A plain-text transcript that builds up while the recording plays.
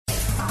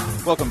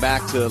Welcome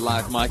back to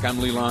Live Mike. I'm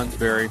Lee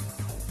Lonsberry.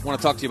 I want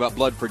to talk to you about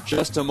blood for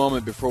just a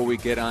moment before we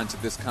get on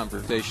to this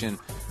conversation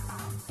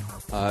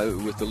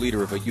with the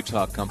leader of a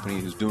Utah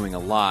company who's doing a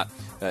lot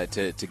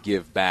to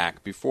give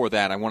back. Before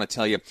that, I want to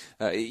tell you,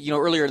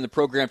 earlier in the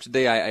program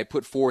today, I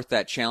put forth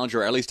that challenge,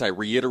 or at least I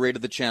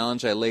reiterated the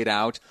challenge I laid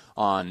out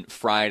on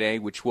Friday,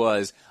 which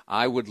was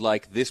I would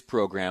like this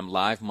program,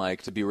 Live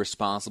Mike, to be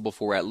responsible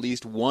for at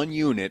least 1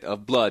 unit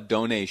of blood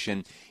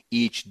donation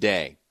each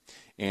day.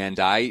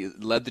 And I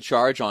led the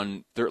charge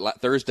on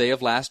Thursday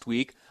of last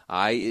week.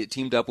 I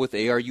teamed up with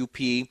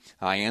ARUP.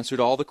 I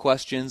answered all the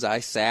questions. I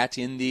sat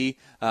in the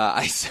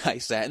I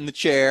sat in the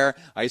chair.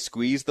 I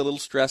squeezed the little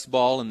stress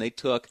ball, and they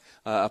took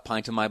a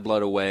pint of my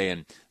blood away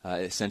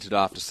and sent it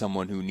off to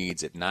someone who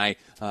needs it. And I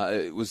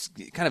was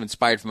kind of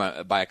inspired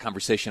by a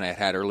conversation I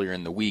had earlier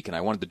in the week, and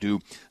I wanted to do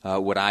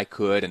what I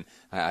could, and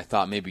I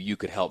thought maybe you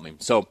could help me.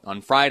 So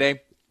on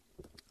Friday,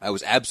 I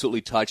was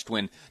absolutely touched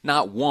when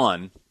not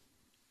one,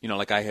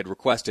 like I had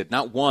requested,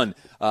 not one,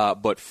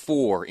 but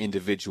 4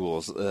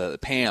 individuals,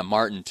 Pam,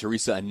 Martin,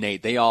 Teresa, and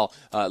Nate, they all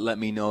let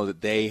me know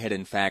that they had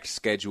in fact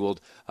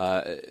scheduled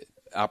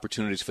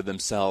opportunities for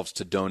themselves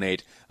to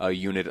donate a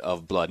unit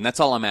of blood. And that's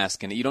all I'm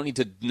asking. You don't need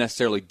to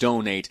necessarily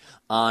donate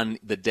on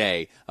the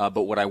day,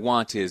 but what I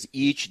want is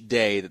each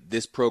day that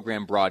this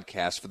program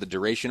broadcasts for the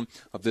duration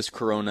of this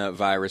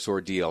coronavirus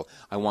ordeal,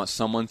 I want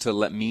someone to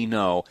let me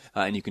know,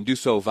 and you can do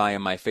so via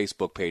my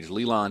Facebook page,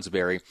 Lee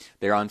Lonsberry.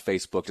 They're on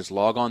Facebook. Just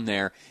log on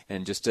there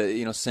and just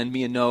send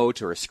me a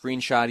note or a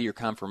screenshot of your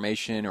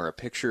confirmation or a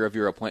picture of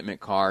your appointment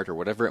card or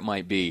whatever it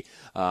might be.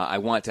 I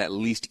want at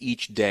least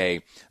each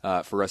day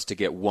for us to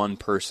get one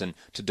person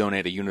to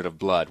donate a unit of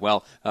blood.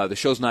 Well, the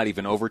show's not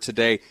even over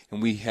today,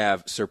 and we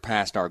have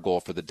surpassed our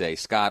goal for the day.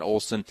 Scott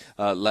Olson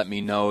let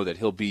me know that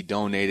he'll be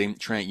donating.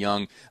 Trent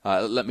Young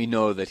let me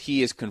know that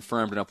he has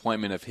confirmed an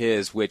appointment of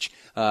his, which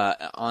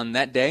on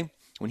that day,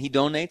 when he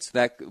donates,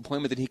 that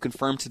appointment that he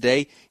confirmed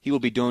today, he will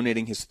be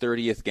donating his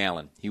 30th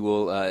gallon. He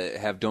will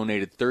have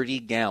donated 30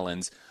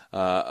 gallons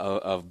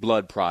of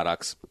blood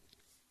products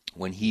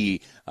when he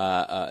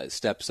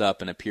steps up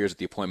and appears at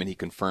the appointment he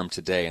confirmed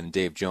today. And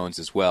Dave Jones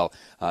as well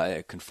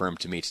confirmed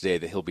to me today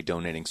that he'll be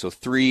donating. So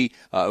 3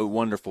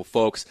 wonderful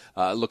folks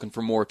looking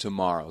for more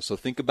tomorrow. So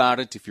think about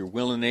it. If you're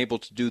willing and able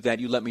to do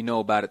that, you let me know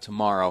about it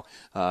tomorrow,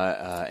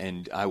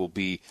 and I will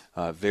be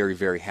very,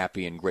 very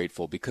happy and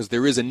grateful because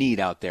there is a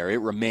need out there.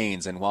 It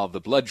remains. And while the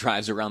blood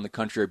drives around the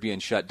country are being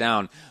shut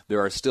down,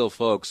 there are still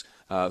folks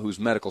whose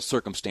medical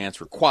circumstance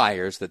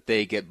requires that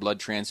they get blood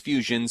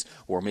transfusions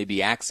or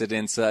maybe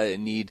accidents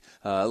need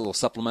a little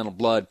supplemental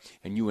blood,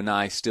 and you and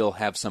I still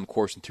have some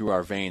coursing through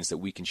our veins that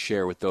we can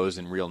share with those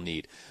in real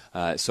need.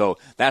 So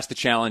that's the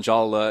challenge.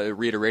 I'll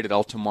reiterate it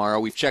all tomorrow.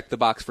 We've checked the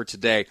box for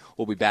today.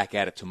 We'll be back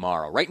at it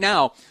tomorrow. Right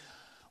now,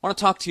 I want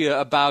to talk to you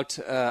about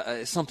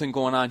something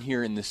going on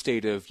here in the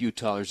state of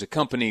Utah. There's a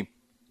company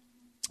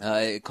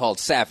called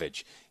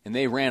Savage, and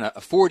they ran a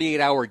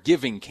 48-hour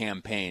giving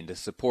campaign to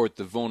support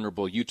the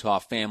vulnerable Utah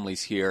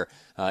families here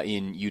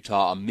in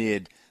Utah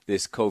amid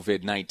this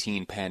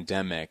COVID-19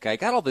 pandemic. I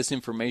got all this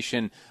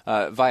information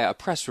via a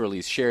press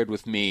release shared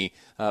with me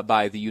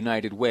by the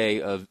United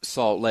Way of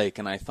Salt Lake,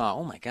 and I thought,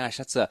 oh my gosh,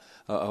 that's a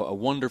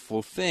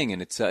wonderful thing,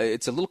 and it's a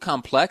little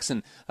complex,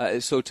 and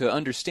so to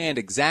understand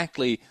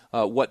exactly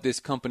what this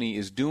company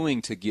is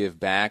doing to give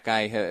back,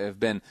 I have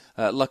been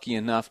lucky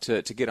enough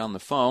to get on the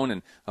phone,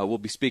 and we'll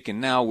be speaking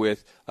now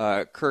with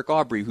Kirk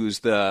Aubrey, who's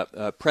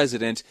the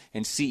president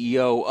and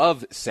CEO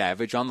of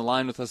Savage, on the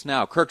line with us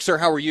now. Kirk, sir,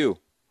 how are you?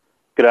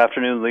 Good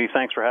afternoon, Lee.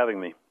 Thanks for having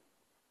me.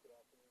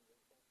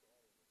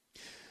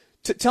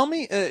 Tell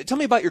me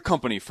about your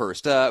company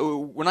first.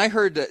 When I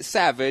heard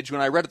Savage,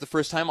 when I read it the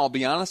first time, I'll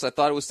be honest, I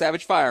thought it was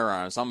Savage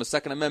Firearms. I'm a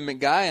Second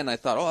Amendment guy, and I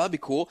thought, oh, that'd be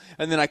cool.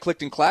 And then I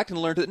clicked and clacked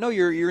and learned that no,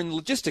 you're in the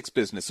logistics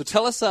business. So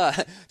tell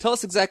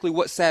us exactly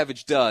what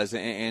Savage does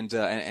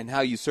and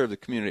how you serve the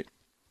community.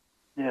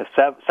 Yeah,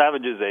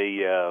 Savage is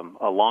a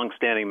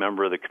long-standing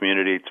member of the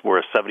community. We're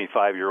a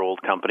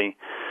 75-year-old company.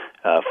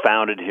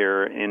 Founded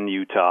here in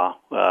Utah.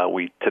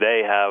 We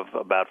today have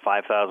about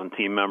 5,000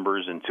 team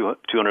members in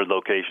 200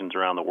 locations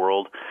around the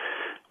world.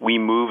 We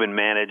move and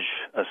manage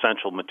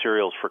essential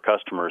materials for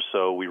customers,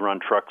 so we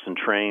run trucks and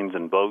trains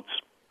and boats,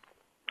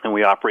 and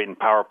we operate in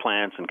power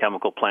plants and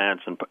chemical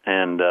plants,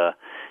 and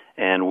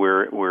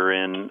we're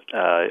in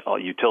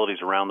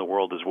utilities around the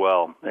world as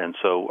well. And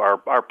so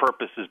our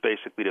purpose is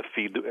basically to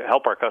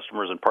help our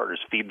customers and partners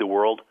feed the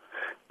world,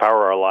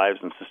 power our lives,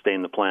 and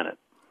sustain the planet.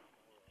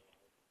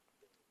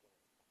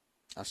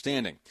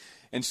 Outstanding.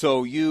 And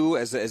so you,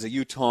 as a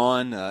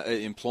Utahn,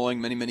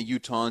 employing many, many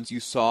Utahns, you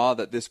saw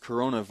that this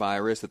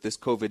coronavirus, that this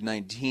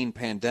COVID-19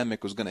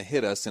 pandemic was going to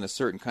hit us in a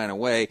certain kind of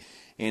way,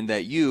 and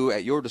that you,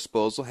 at your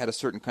disposal, had a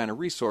certain kind of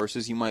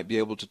resources you might be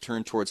able to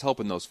turn towards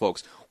helping those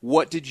folks.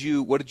 What did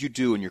you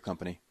do in your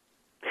company?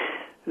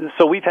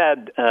 So we've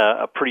had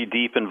a pretty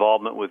deep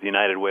involvement with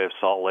United Way of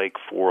Salt Lake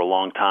for a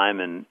long time,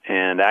 and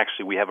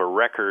actually we have a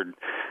record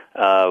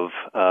of,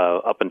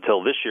 up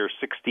until this year,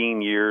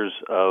 16 years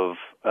of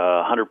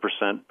 100%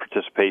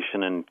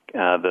 participation in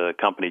the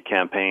company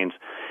campaigns.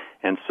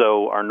 And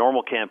so our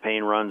normal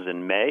campaign runs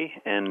in May,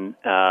 and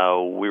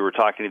we were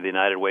talking to the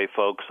United Way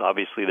folks.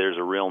 Obviously, there's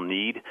a real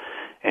need,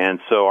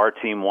 and so our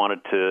team wanted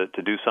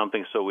to do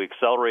something, so we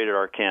accelerated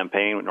our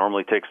campaign. It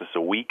normally takes us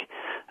a week.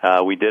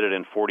 We did it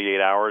in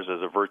 48 hours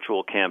as a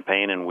virtual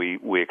campaign, and we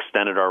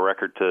extended our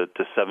record to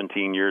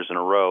 17 years in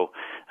a row,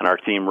 and our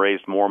team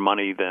raised more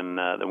money than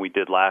we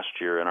did last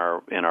year in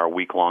our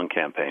week-long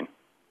campaign.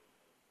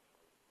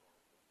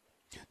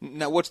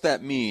 Now, what's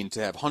that mean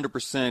to have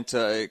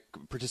 100%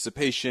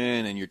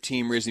 participation and your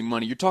team raising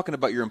money? You're talking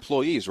about your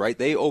employees, right?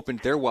 They opened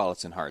their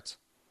wallets and hearts.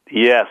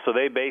 Yeah, so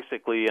they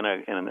basically, in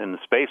the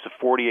space of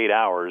 48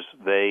 hours,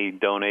 they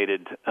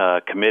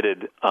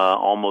committed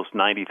almost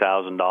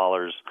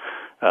 $90,000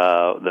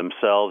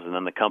 themselves, and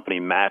then the company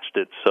matched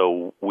it.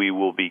 So we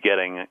will be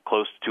getting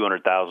close to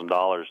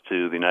 $200,000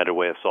 to the United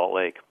Way of Salt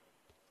Lake.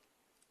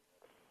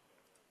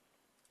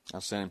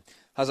 Outstanding.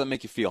 How does that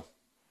make you feel?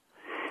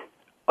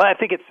 Well, I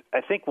think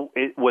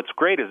what's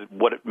great is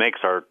what it makes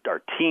our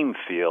team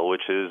feel,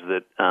 which is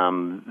that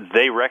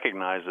they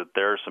recognize that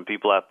there are some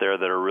people out there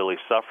that are really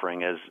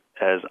suffering. As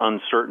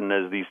uncertain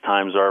as these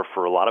times are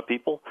for a lot of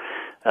people,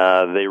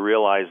 they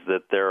realize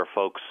that there are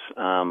folks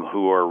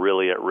who are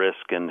really at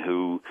risk and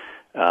who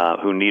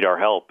need our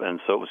help.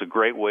 And so it was a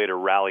great way to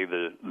rally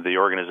the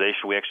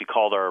organization. We actually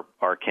called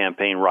our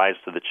campaign Rise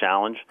to the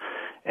Challenge.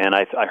 And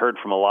I heard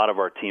from a lot of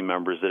our team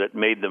members that it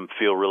made them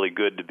feel really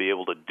good to be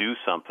able to do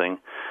something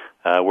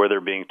where they're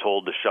being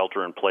told to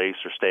shelter in place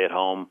or stay at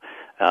home,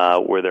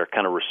 where they're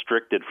kind of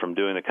restricted from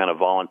doing the kind of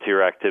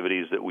volunteer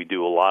activities that we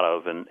do a lot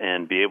of,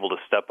 and be able to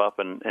step up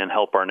and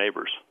help our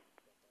neighbors.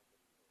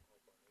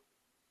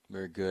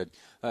 Very good.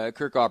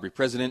 Kirk Aubrey,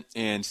 President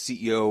and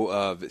CEO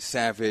of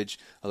Savage,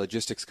 a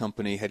logistics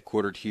company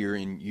headquartered here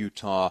in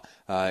Utah.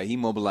 He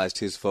mobilized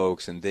his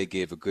folks, and they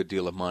gave a good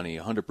deal of money.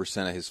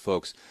 100% of his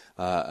folks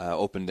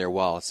opened their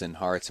wallets and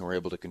hearts and were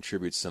able to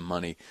contribute some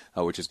money,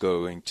 which is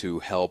going to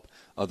help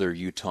other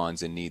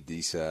Utahns in need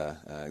these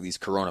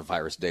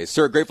coronavirus days.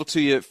 Sir, grateful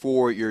to you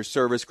for your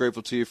service,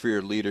 grateful to you for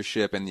your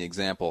leadership and the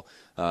example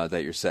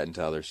that you're setting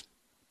to others.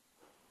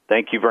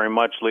 Thank you very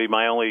much, Lee.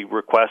 My only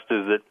request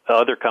is that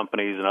other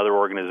companies and other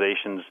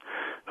organizations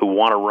who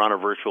want to run a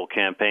virtual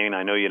campaign,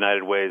 I know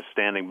United Way is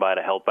standing by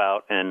to help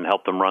out and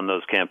help them run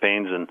those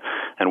campaigns,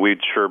 and we'd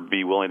sure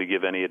be willing to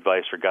give any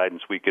advice or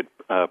guidance we could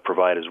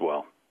provide as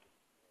well.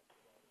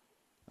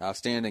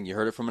 Outstanding. You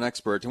heard it from an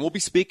expert. And we'll be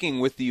speaking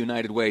with the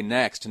United Way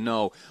next to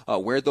know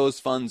where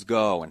those funds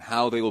go and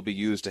how they will be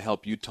used to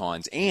help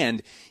Utahns.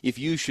 And if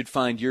you should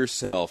find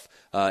yourself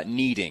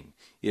needing,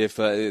 if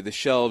the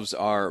shelves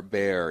are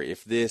bare,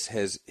 if this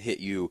has hit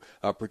you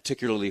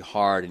particularly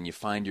hard and you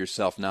find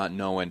yourself not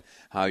knowing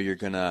how you're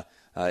going to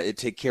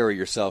take care of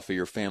yourself or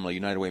your family,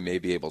 United Way may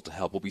be able to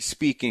help. We'll be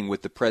speaking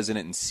with the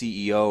president and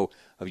CEO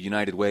of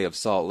United Way of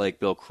Salt Lake,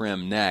 Bill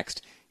Krim,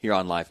 next here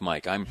on Live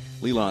Mike. I'm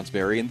Lee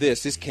Lonsberry, and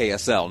this is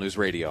KSL News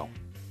Radio.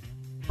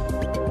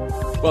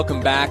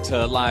 Welcome back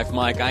to Live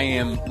Mike. I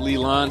am Lee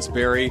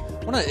Lonsberry.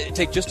 I want to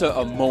take just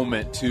a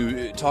moment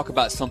to talk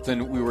about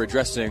something we were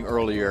addressing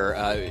earlier.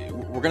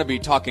 We're going to be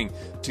talking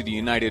to the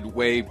United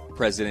Way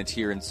president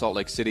here in Salt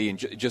Lake City in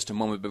just a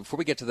moment. But before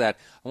we get to that,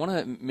 I want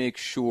to make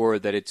sure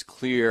that it's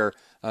clear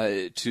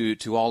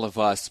to all of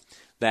us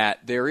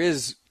that there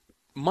is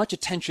much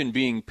attention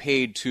being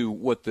paid to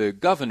what the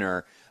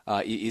governor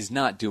is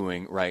not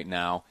doing right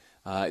now.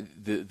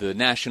 The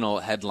national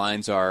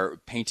headlines are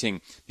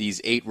painting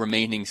these 8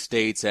 remaining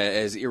states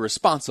as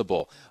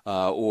irresponsible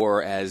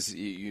or as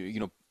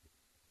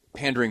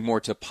pandering more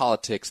to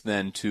politics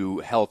than to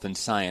health and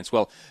science.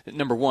 Well,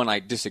 number one, I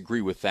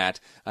disagree with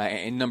that.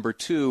 And number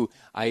two,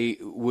 I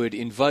would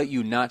invite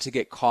you not to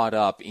get caught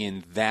up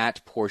in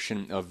that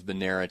portion of the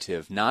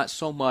narrative, not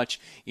so much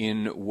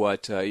in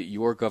what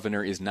your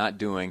governor is not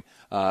doing,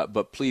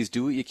 but please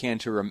do what you can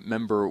to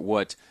remember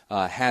what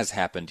has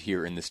happened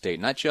here in the state,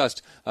 not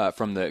just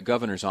from the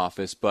governor's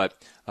office, but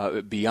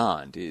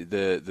beyond.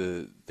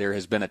 There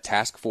has been a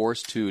task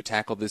force to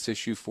tackle this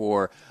issue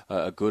for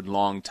a good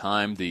long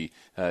time. The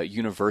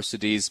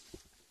universities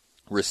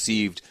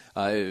received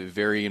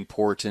very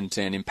important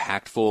and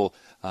impactful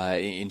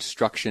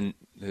instruction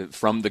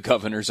from the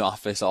governor's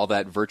office. All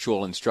that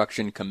virtual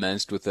instruction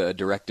commenced with a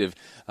directive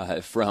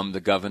from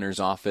the governor's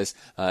office.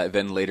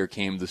 Then later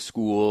came the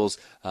schools.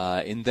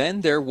 And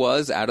then there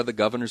was, out of the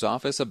governor's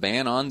office, a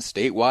ban on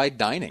statewide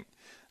dining.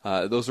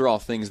 Those are all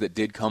things that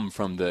did come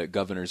from the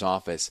governor's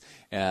office.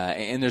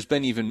 And there's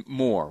been even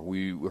more.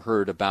 We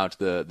heard about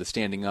the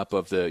standing up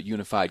of the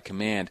Unified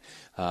Command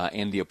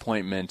and the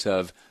appointment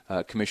of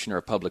Commissioner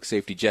of Public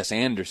Safety Jess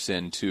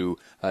Anderson to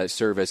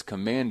serve as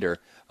commander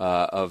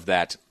of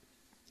that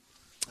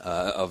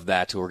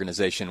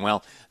organization.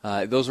 Well,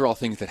 those are all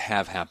things that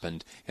have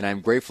happened, and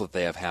I'm grateful that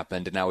they have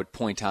happened, and I would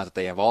point out that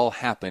they have all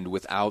happened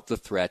without the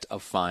threat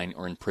of fine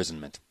or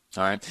imprisonment.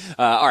 All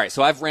right.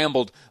 So I've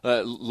rambled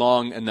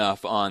long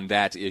enough on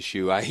that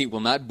issue. I will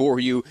not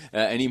bore you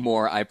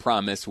anymore, I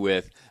promise,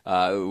 with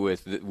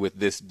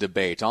this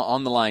debate.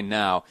 On the line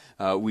now,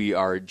 we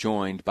are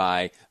joined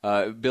by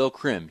Bill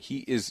Krim. He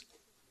is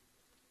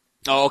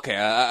Oh, okay.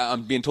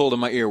 I'm being told in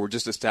my ear we're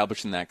just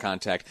establishing that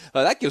contact.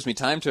 That gives me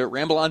time to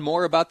ramble on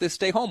more about this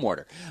stay-home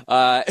order.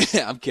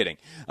 I'm kidding.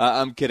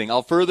 I'm kidding.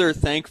 I'll further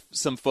thank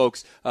some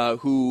folks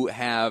who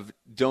have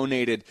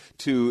donated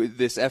to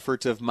this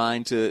effort of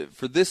mine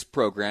for this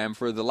program,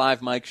 for the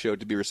Live Mike Show,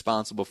 to be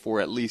responsible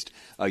for at least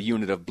a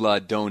unit of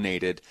blood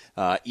donated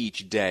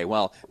each day.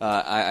 Well,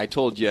 I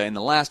told you in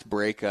the last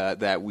break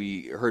that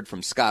we heard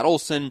from Scott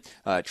Olson,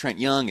 Trent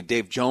Young, and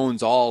Dave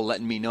Jones, all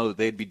letting me know that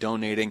they'd be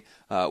donating.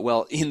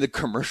 Well, in the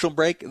commercial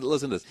break,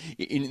 listen to this.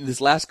 In this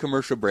last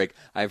commercial break,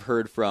 I've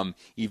heard from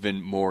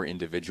even more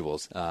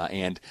individuals,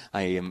 and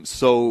I am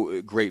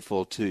so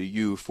grateful to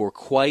you for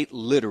quite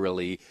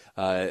literally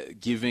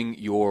giving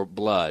your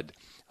blood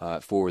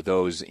for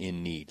those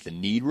in need. The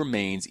need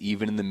remains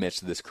even in the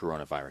midst of this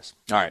coronavirus.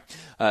 All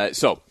right,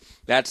 so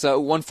that's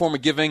one form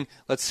of giving.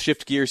 Let's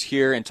shift gears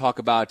here and talk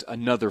about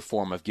another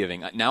form of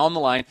giving. Now on the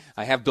line,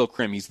 I have Bill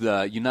Krim. He's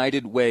the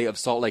United Way of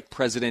Salt Lake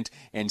president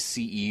and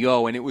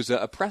CEO, and it was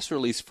a press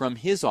release from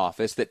his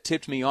office that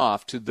tipped me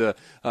off to the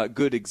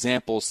good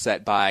examples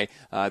set by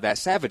that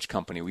Savage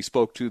company. We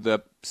spoke to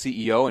the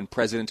CEO and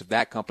president of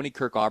that company,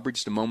 Kirk Aubrey,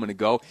 just a moment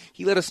ago.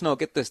 He let us know,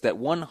 get this, that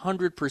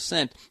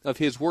 100% of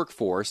his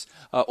workforce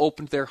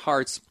opened their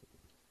hearts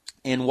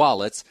and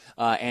wallets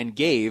and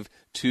gave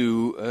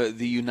to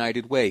the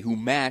United Way, who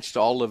matched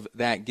all of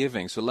that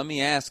giving. So let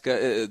me ask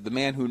the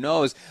man who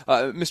knows,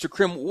 Mr.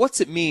 Krim, what's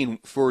it mean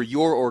for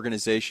your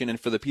organization and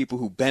for the people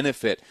who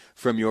benefit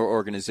from your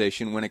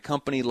organization when a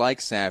company like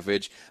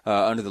Savage,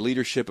 under the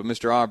leadership of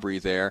Mr. Aubrey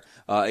there,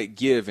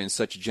 give in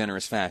such a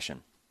generous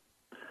fashion?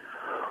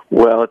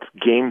 Well, it's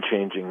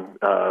game-changing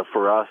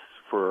for us,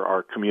 for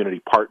our community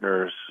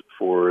partners,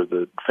 for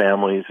the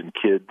families and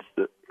kids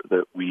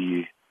that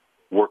we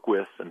work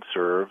with and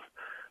serve.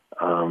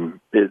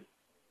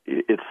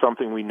 It's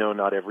something we know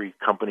not every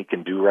company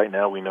can do right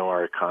now. We know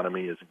our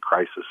economy is in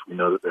crisis. We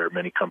know that there are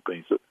many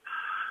companies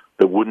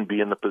that wouldn't be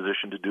in the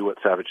position to do what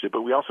Savage did,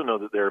 but we also know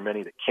that there are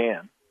many that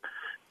can.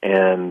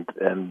 And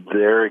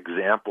their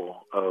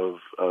example of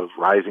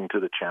rising to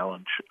the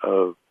challenge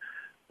of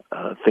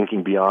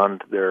thinking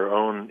beyond their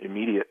own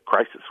immediate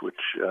crisis, which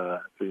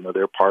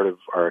they're part of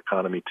our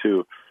economy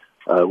too,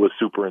 was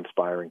super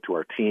inspiring to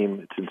our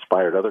team. It's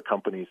inspired other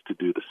companies to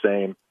do the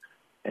same,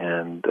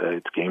 and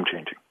it's game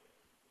changing.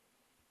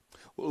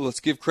 Well, let's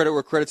give credit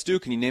where credit's due.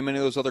 Can you name any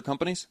of those other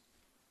companies?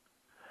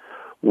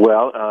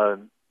 Well,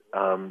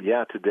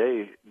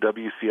 today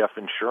WCF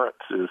Insurance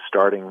is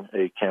starting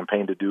a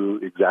campaign to do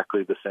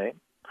exactly the same.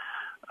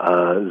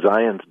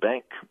 Zions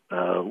Bank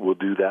will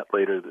do that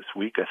later this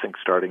week, I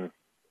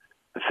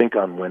think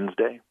on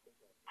Wednesday.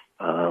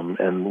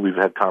 And we've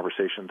had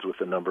conversations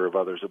with a number of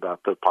others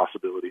about the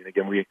possibility. And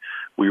again,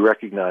 we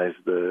recognize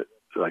the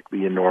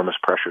enormous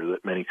pressure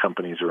that many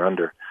companies are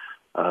under.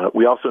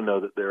 We also know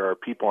that there are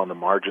people on the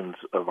margins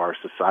of our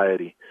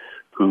society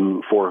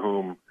for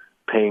whom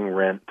paying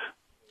rent,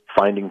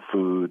 finding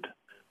food,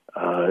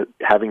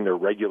 having their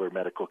regular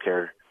medical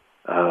care,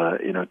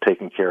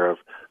 taken care of,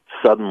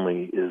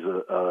 suddenly is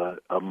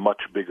a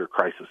much bigger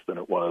crisis than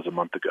it was a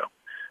month ago.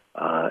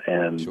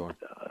 Sure.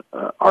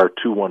 Our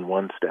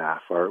 211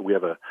 staff, we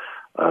have a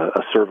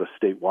service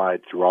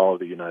statewide through all of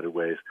the United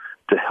Ways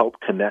to help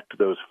connect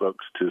those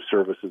folks to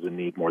services in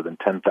need, more than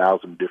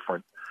 10,000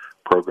 different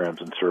programs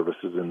and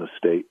services in the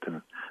state.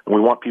 And we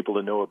want people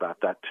to know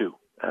about that too,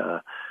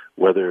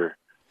 whether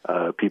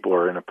people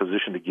are in a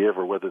position to give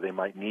or whether they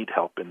might need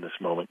help in this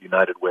moment.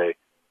 United Way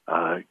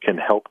can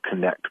help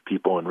connect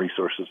people and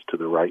resources to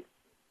the right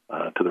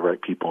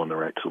people and the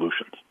right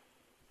solutions.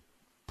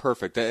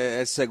 Perfect.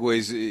 That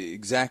segues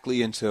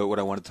exactly into what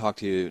I want to talk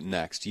to you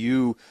next.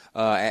 You,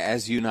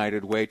 as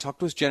United Way, talk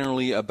to us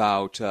generally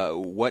about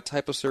what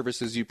type of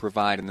services you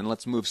provide, and then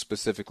let's move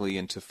specifically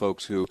into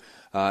folks who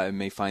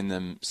may find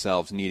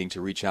themselves needing to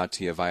reach out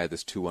to you via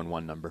this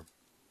 211 number.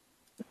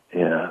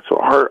 Yeah, so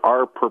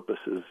our purpose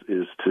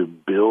is to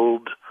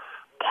build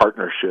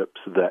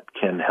partnerships that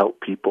can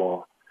help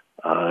people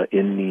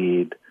in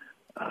need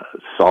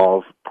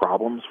solve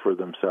problems for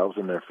themselves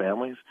and their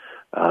families,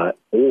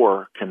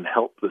 or can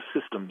help the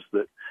systems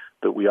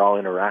that we all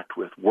interact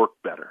with work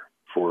better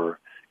for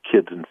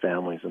kids and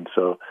families. And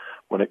so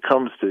when it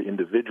comes to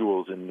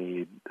individuals in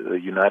need, the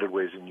United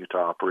Ways in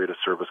Utah operate a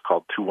service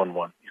called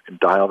 211. You can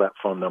dial that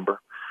phone number,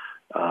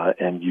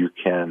 and you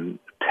can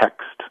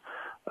text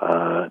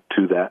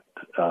to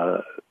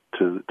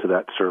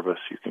that service.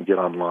 You can get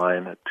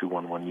online at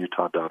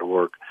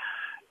 211utah.org,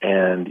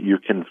 and you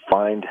can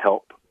find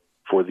help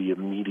for the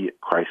immediate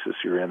crisis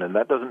you're in. And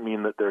that doesn't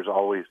mean that there's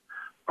always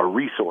a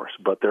resource,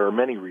 but there are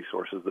many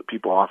resources that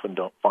people often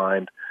don't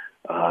find.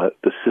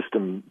 The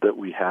system that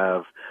we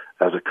have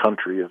as a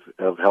country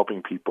of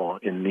helping people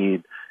in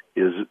need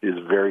is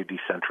very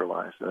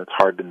decentralized, and it's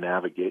hard to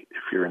navigate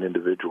if you're an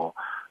individual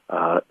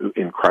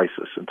in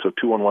crisis. And so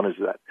 211 is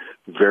that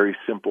very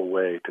simple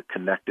way to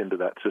connect into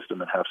that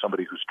system and have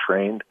somebody who's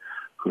trained,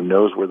 who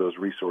knows where those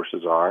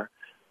resources are,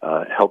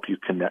 help you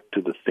connect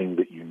to the thing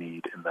that you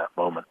need in that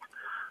moment.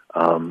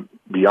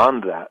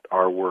 Beyond that,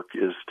 our work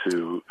is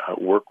to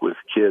work with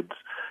kids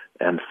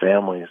and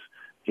families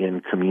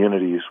in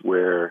communities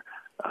where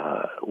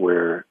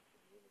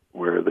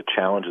the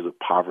challenges of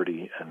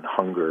poverty and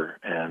hunger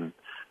and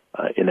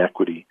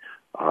inequity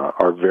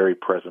are very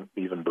present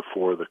even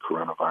before the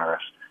coronavirus.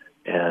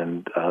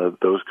 And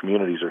those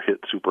communities are hit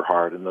super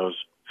hard, and those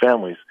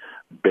families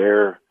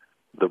bear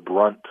the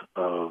brunt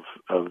of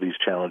these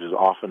challenges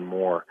often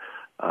more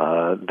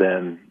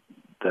than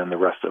the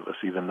rest of us,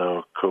 even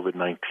though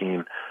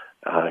COVID-19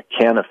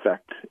 can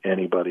affect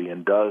anybody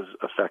and does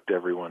affect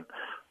everyone.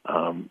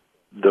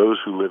 Those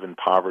who live in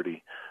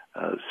poverty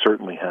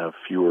certainly have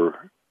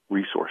fewer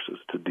resources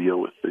to deal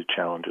with the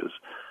challenges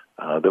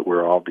that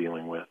we're all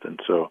dealing with. And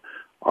so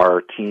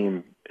our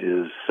team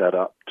is set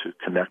up to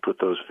connect with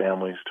those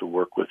families, to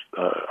work with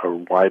a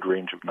wide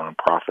range of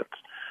nonprofits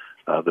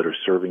that are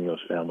serving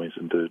those families,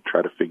 and to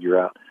try to figure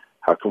out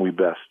how can we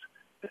best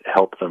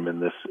help them in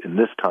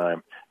this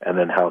time, and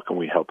then how can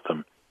we help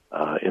them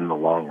in the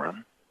long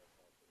run.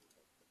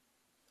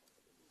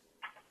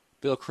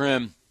 Bill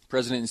Krim,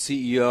 President and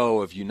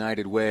CEO of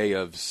United Way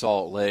of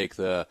Salt Lake,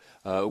 the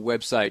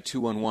website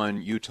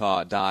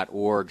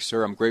 211utah.org.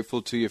 Sir, I'm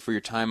grateful to you for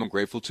your time. I'm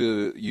grateful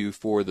to you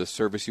for the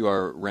service you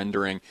are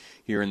rendering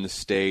here in the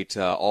state,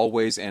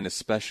 always and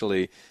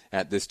especially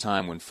at this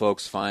time when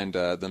folks find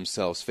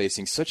themselves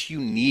facing such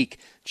unique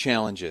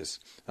challenges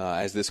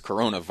as this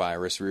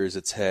coronavirus rears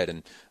its head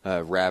and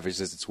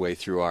ravages its way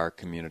through our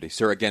community.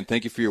 Sir, again,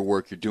 thank you for your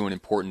work. You're doing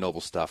important,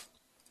 noble stuff.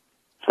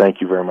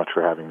 Thank you very much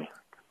for having me.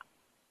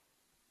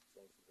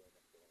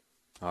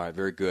 All right,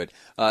 very good.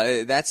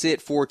 That's it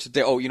for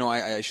today. Oh,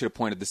 I should have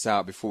pointed this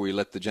out before we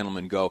let the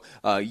gentleman go.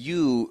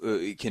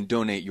 You can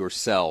donate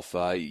yourself,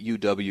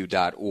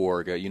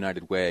 UW.org,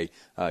 United Way,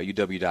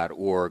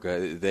 UW.org.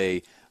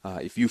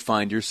 If you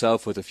find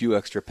yourself with a few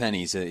extra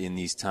pennies in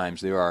these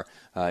times, there are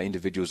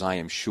individuals I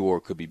am sure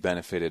could be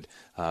benefited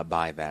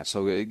by that.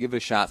 So give it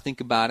a shot.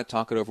 Think about it.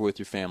 Talk it over with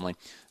your family.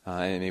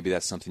 And maybe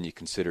that's something you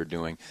consider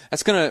doing.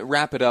 That's going to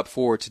wrap it up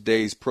for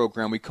today's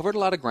program. We covered a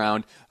lot of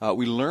ground.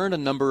 We learned a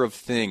number of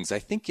things. I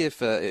think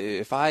if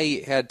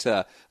I had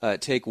to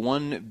take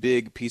one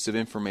big piece of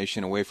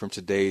information away from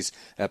today's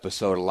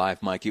episode of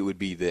Live Mike, it would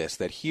be this,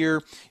 that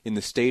here in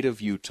the state of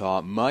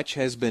Utah, much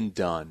has been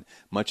done.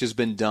 Much has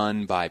been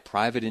done by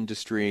private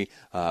industry,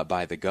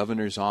 by the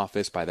governor's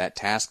office, by that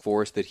task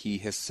force that he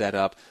has set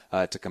up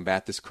to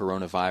combat this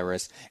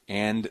coronavirus,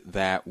 and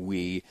that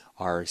we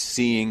are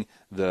seeing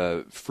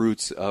the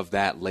fruits of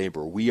that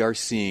labor. We are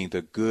seeing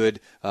the good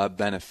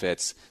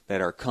benefits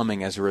that are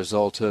coming as a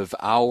result of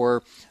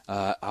our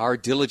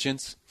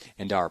diligence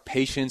and our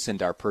patience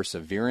and our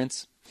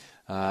perseverance.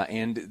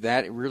 And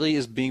that really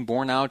is being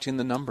borne out in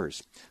the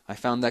numbers. I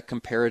found that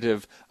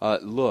comparative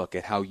look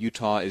at how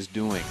Utah is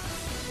doing,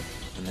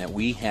 and that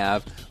we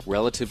have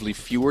relatively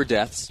fewer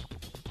deaths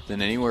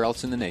than anywhere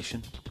else in the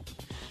nation,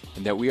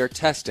 and that we are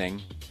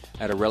testing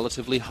at a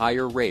relatively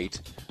higher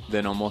rate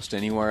than almost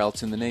anywhere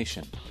else in the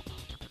nation.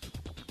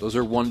 Those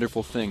are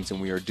wonderful things,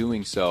 and we are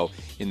doing so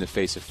in the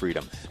face of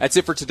freedom. That's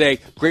it for today.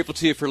 Grateful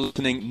to you for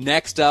listening.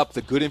 Next up,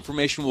 the good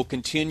information will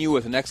continue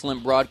with an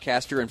excellent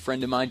broadcaster and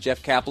friend of mine,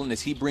 Jeff Kaplan,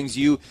 as he brings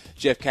you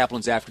Jeff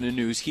Kaplan's Afternoon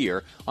News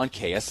here on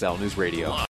KSL News Radio.